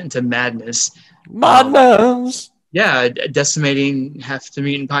descent into madness. Decimating half the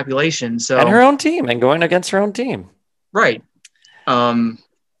mutant population. So and her own team, and going against her own team. Right.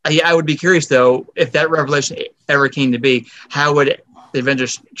 I would be curious though if that revelation ever came to be, how would the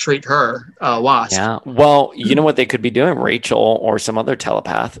Avengers treat her, Wasp? Yeah. Well, you know what they could be doing? Rachel or some other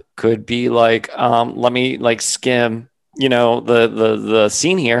telepath could be like, let me like skim the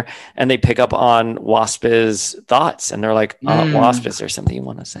scene here, and they pick up on Wasp's thoughts, and they're like, Wasp, is there something you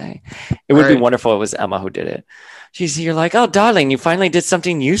want to say? It would be wonderful if it was Emma who did it. You're like, oh darling, you finally did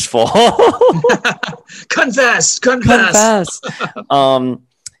something useful. confess.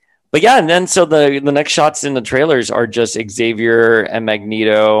 But yeah, and then so the next shots in the trailers are just Xavier and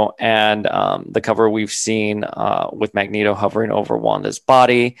Magneto, and the cover we've seen with Magneto hovering over Wanda's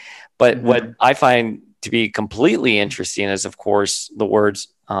body. But what I find to be completely interesting is, of course, the words,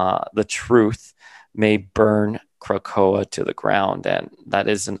 the truth may burn Krakoa to the ground. And that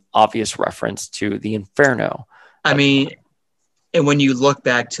is an obvious reference to the Inferno. And when you look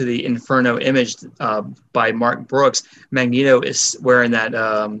back to the Inferno image by Mark Brooks, Magneto is wearing that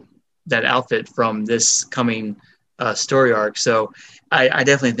outfit from this coming story arc. So I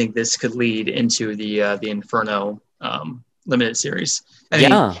definitely think this could lead into the Inferno limited series.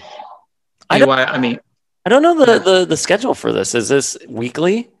 I don't know the schedule for this. Is this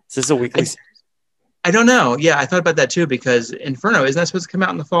weekly? Is this a weekly series? I don't know. Yeah, I thought about that too, because Inferno, isn't that supposed to come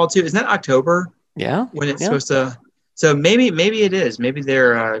out in the fall too? Isn't that October? Yeah. When it's supposed to. So maybe it is. Maybe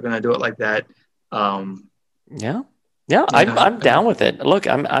they're going to do it like that. Yeah. I'm down with it. Look,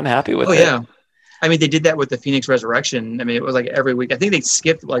 I'm happy with it. Oh yeah. They did that with the Phoenix Resurrection. It was like every week. I think they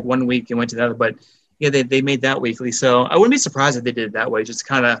skipped like 1 week and went to the other, but yeah, they made that weekly. So I wouldn't be surprised if they did it that way, just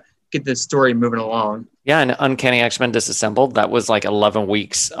kind of get the story moving along. Yeah, and Uncanny X-Men Disassembled, that was like 11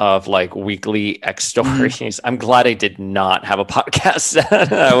 weeks of like weekly X stories. I'm glad I did not have a podcast.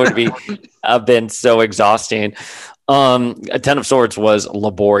 That would have been so exhausting. A Ten of Swords was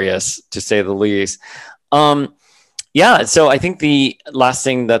laborious, to say the least. Yeah, so I think the last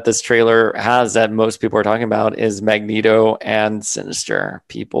thing that this trailer has that most people are talking about is Magneto and Sinister.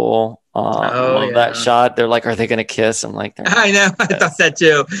 People love that shot. They're like, are they going to kiss? I'm like, I know. I thought that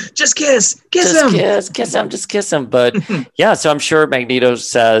too. Just kiss him. Kiss him. Just kiss him. But yeah, so I'm sure Magneto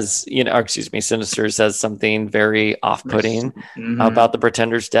says, Sinister says something very off-putting about the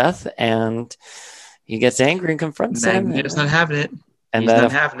Pretender's death, and he gets angry and confronts him. Magneto's not having it. He's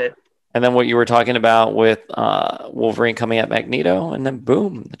not having it. And then what you were talking about with Wolverine coming at Magneto, and then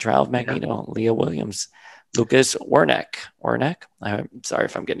boom, the trial of Magneto, Leah Williams, Lucas Werneck. I'm sorry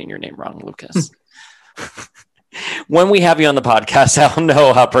if I'm getting your name wrong, Lucas. When we have you on the podcast, I'll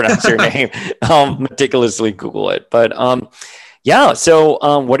know how to pronounce your name. I'll meticulously Google it. But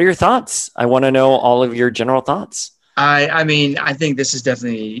so what are your thoughts? I want to know all of your general thoughts. I mean, I think this is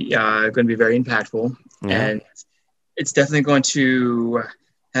definitely going to be very impactful. And it's definitely going to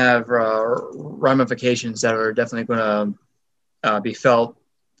have ramifications that are definitely going to be felt,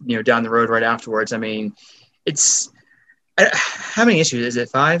 down the road right afterwards. I mean, how many issues is it?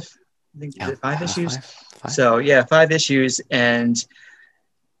 5? I think is it 5 issues? Five. So 5 issues, and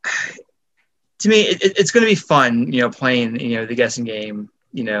to me, it's going to be fun, playing, the guessing game.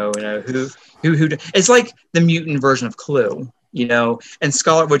 Who. It's like the mutant version of Clue. And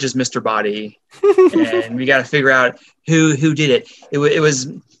Scarlet Witch is Mr. Body, and we got to figure out who did it. It was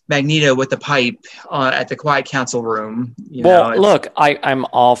Magneto with the pipe at the Quiet Council room. Look, I'm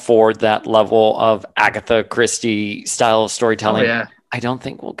all for that level of Agatha Christie style of storytelling. I don't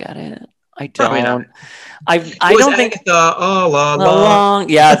think we'll get it. I don't. I don't think along.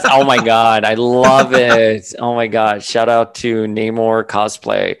 Yes. Oh my God, I love it. Oh my God, shout out to Namor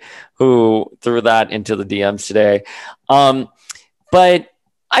Cosplay who threw that into the DMs today. But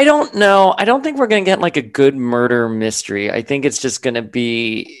I don't know. I don't think we're going to get like a good murder mystery. I think it's just going to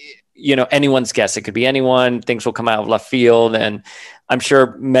be, anyone's guess. It could be anyone. Things will come out of left field. And I'm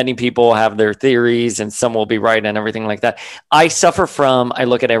sure many people have their theories and some will be right and everything like that. I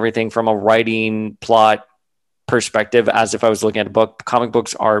look at everything from a writing plot perspective as if I was looking at a book. Comic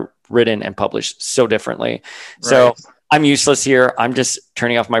books are written and published so differently. Right. So I'm useless here. I'm just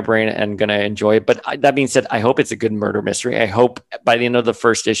turning off my brain and going to enjoy it. But that being said, I hope it's a good murder mystery. I hope by the end of the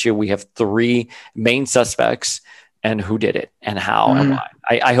first issue, we have 3 main suspects and who did it and how and why.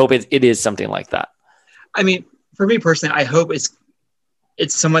 I hope it is something like that. I mean, for me personally, I hope it's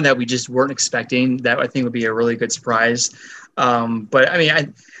someone that we just weren't expecting. That I think would be a really good surprise. But I mean,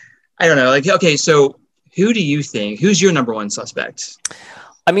 I don't know. Like, okay, so who do you think? Who's your number one suspect?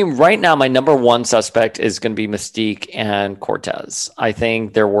 I mean, right now, my number one suspect is going to be Mystique and Cortez. I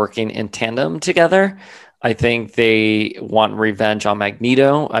think they're working in tandem together. I think they want revenge on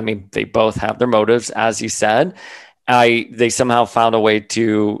Magneto. I mean, they both have their motives, as you said. They somehow found a way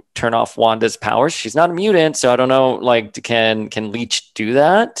to turn off Wanda's powers. She's not a mutant, so I don't know. Like, can Leech do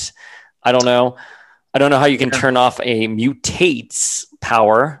that? I don't know. I don't know how you can turn off a mutate's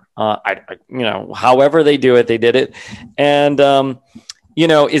power. However they do it, they did it, and.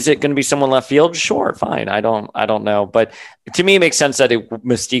 Is it going to be someone left field? Sure, fine. I don't know. But to me, it makes sense that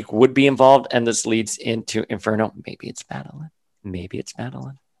Mystique would be involved, and this leads into Inferno. Maybe it's Madeline.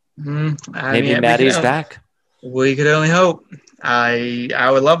 Maybe Maddie's back. We could only hope.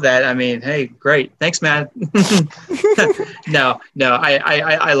 I would love that. I mean, hey, great. Thanks, Matt. No.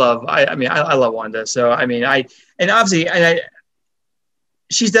 I love Wanda. So I mean,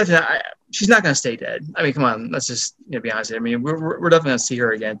 she's definitely. She's not going to stay dead. I mean, come on, let's just be honest. I mean, we're definitely going to see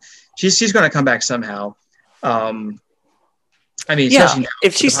her again. She's going to come back somehow. I mean,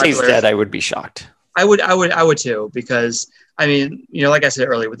 if she stays dead, I would be shocked. I would too, because I mean, like I said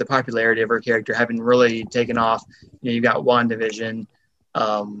earlier, with the popularity of her character having really taken off, you got WandaVision,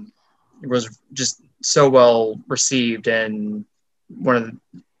 it was just so well received and one of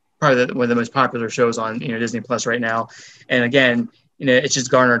the most popular shows on Disney Plus right now. And again, it's just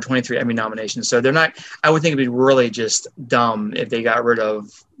garnered 23 Emmy nominations. So they're not, I would think it'd be really just dumb if they got rid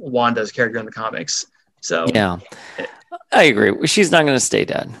of Wanda's character in the comics. So yeah, I agree. She's not going to stay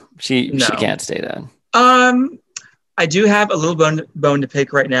dead. She can't stay dead. I do have a little bone to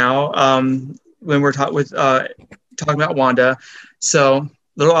pick right now. When we're talking about Wanda. So a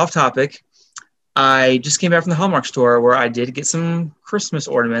little off topic. I just came back from the Hallmark store where I did get some Christmas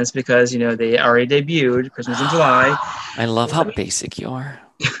ornaments because, they already debuted Christmas in July. I love how basic you are.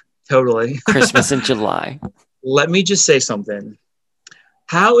 Totally. Christmas in July. Let me just say something.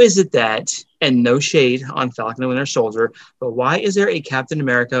 How is it that, and no shade on Falcon and Winter Soldier, but why is there a Captain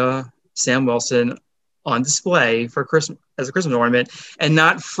America Sam Wilson on display for Christmas as a Christmas ornament and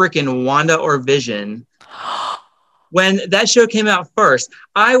not freaking Wanda or Vision? When that show came out first,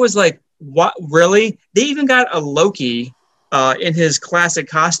 I was like, what? Really? They even got a Loki in his classic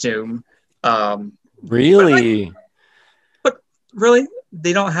costume. Really? But really?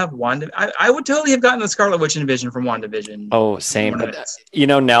 They don't have Wanda. I would totally have gotten the Scarlet Witch and Vision from WandaVision. Oh, same. But,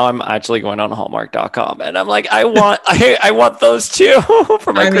 now I'm actually going on Hallmark.com and I'm like, I want those too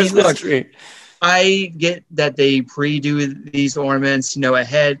for my Christmas tree. I get that they pre-do these ornaments,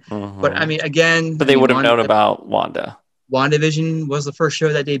 ahead. Mm-hmm. But I mean, again, but they would have known about Wanda. WandaVision was the first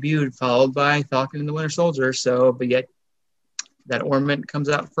show that debuted, followed by Falcon and the Winter Soldier. So, but yet that ornament comes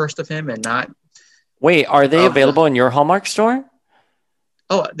out first of him and not. Wait, are they available in your Hallmark store?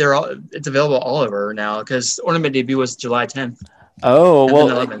 Oh, it's available all over now because ornament debut was July 10th. Oh,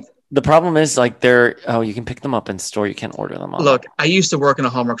 well, the problem is you can pick them up in store. You can't order them on. Look, I used to work in a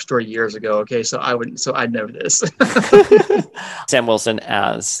Hallmark store years ago. Okay, so I'd know this. Sam Wilson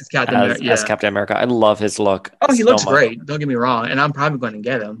as Captain America. I love his look. Oh, he looks great. Don't get me wrong. And I'm probably going to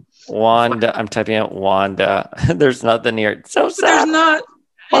get him. Wanda, I'm typing out Wanda. There's nothing here. It's so sad. There's not.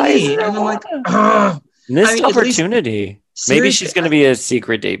 Why is there and I'm like, missed opportunity. Maybe she's going to be a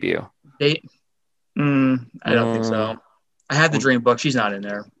secret debut. I don't think so. I have the Dream book. She's not in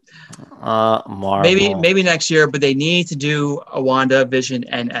there. Marvel. Maybe next year, but they need to do a Wanda, Vision,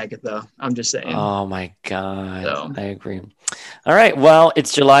 and Agatha. I'm just saying. Oh my God. So. I agree. All right. Well,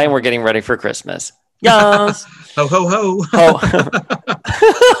 it's July and we're getting ready for Christmas. Yes. Ho, ho, ho.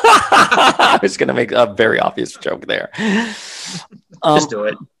 I was going to make a very obvious joke there. Just do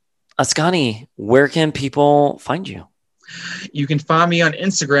it. Ascani, where can people find you? You can find me on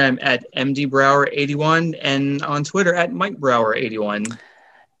Instagram at mdbrower81 and on Twitter at MikeBrower81.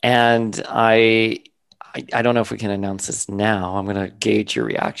 And I don't know if we can announce this now. I'm going to gauge your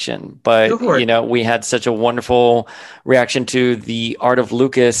reaction. But, we had such a wonderful reaction to the Art of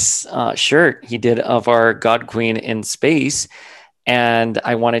Lucas shirt he did of our God Queen in space. And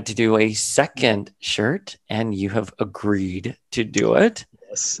I wanted to do a second shirt, and you have agreed to do it.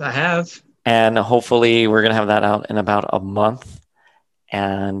 Yes, I have. And hopefully we're going to have that out in about a month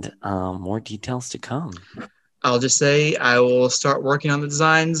and more details to come. I'll just say I will start working on the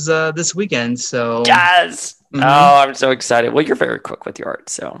designs this weekend. So yes. Mm-hmm. Oh, I'm so excited. Well, you're very quick with your art.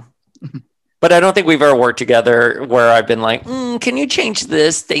 So, but I don't think we've ever worked together where I've been like, can you change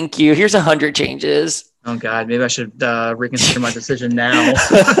this? Thank you. Here's 100 changes. Oh God, maybe I should reconsider my decision now.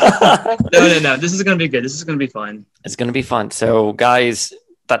 No. This is going to be good. This is going to be fun. It's going to be fun. So guys,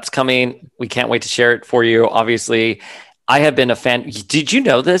 that's coming. We can't wait to share it for you. Obviously, I have been a fan. Did you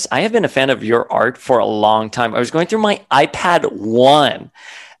know this? I have been a fan of your art for a long time. I was going through my iPad 1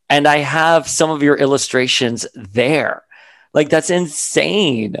 and I have some of your illustrations there. Like, that's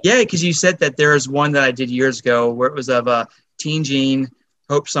insane. Yeah, because you said that there's one that I did years ago where it was of Teen Jean,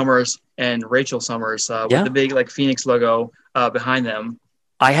 Hope Summers, and Rachel Summers with the big Phoenix logo behind them.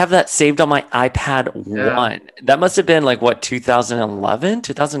 I have that saved on my iPad 1. That must have been 2011,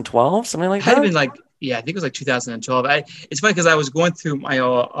 2012, something like that? Had been I think it was 2012. It's funny because I was going through my...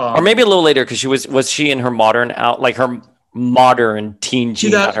 or maybe a little later because was she in her modern her modern teen jean?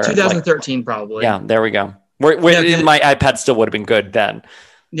 2013 probably. Yeah, there we go. My iPad still would have been good then.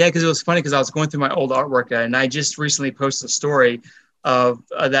 Yeah, because it was funny because I was going through my old artwork and I just recently posted a story of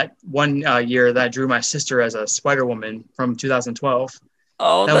that one year that I drew my sister as a Spider-Woman from 2012.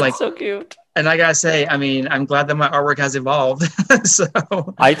 Oh, that's so cute. And I gotta say, I mean, I'm glad that my artwork has evolved. So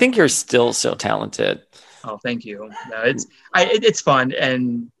I think you're still so talented. Oh, thank you. No, it's fun.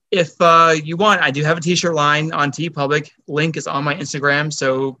 And if you want, I do have a t-shirt line on TeePublic. Link is on my Instagram.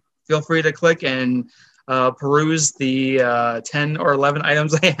 So feel free to click and peruse the 10 or 11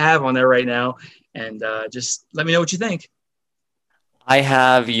 items I have on there right now. And just let me know what you think. I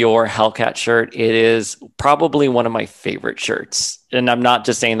have your Hellcat shirt. It is probably one of my favorite shirts. And I'm not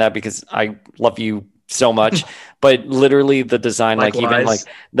just saying that because I love you so much, but literally the design, Likewise. Even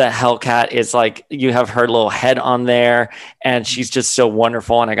the Hellcat is you have her little head on there and she's just so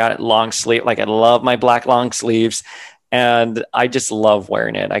wonderful. And I got it long sleeve. I love my black long sleeves and I just love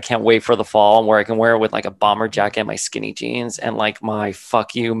wearing it. I can't wait for the fall where I can wear it with a bomber jacket, my skinny jeans and my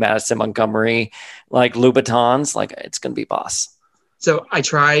fuck you, Madison Montgomery, Louboutins. It's going to be boss. So I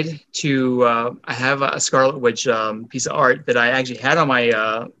tried to, I have a Scarlet Witch piece of art that I actually had on my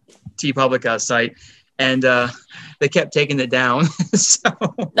TeePublic site, and they kept taking it down. So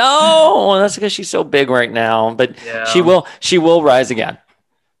no, that's because she's so big right now, but she will rise again.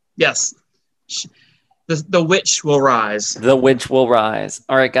 Yes. The witch will rise. The witch will rise.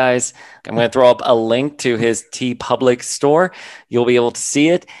 All right, guys. I'm going to throw up a link to his TeePublic store. You'll be able to see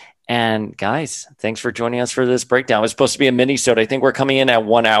it. And guys, thanks for joining us for this breakdown. It was supposed to be a mini-sode. I think we're coming in at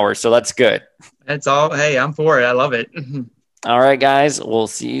 1 hour, so that's good. That's all. Hey, I'm for it. I love it. All right, guys. We'll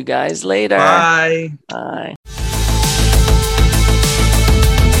see you guys later. Bye. Bye.